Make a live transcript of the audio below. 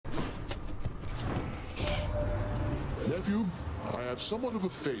Nephew, I have somewhat of a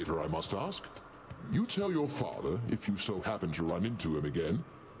favor I must ask. You tell your father, if you so happen to run into him again,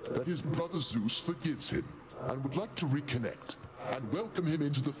 that his brother Zeus forgives him and would like to reconnect and welcome him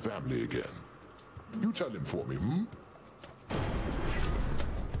into the family again. You tell him for me, hmm?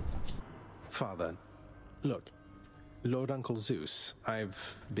 Father, look, Lord Uncle Zeus,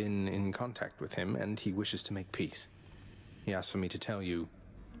 I've been in contact with him and he wishes to make peace. He asked for me to tell you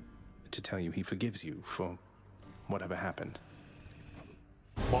he forgives you for whatever happened.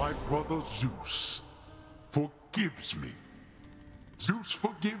 My brother Zeus forgives me. Zeus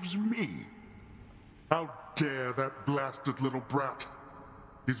forgives me. How dare that blasted little brat?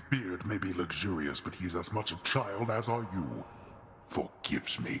 His beard may be luxurious, but he's as much a child as are you.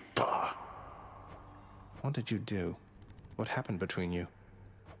 Forgives me, bah. What did you do? What happened between you?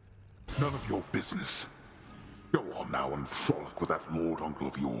 None of your business. Go on now and frolic with that Lord Uncle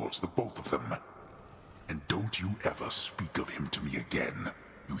of yours, the both of them. And don't you ever speak of him to me again.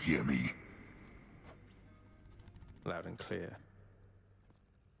 You hear me? Loud and clear.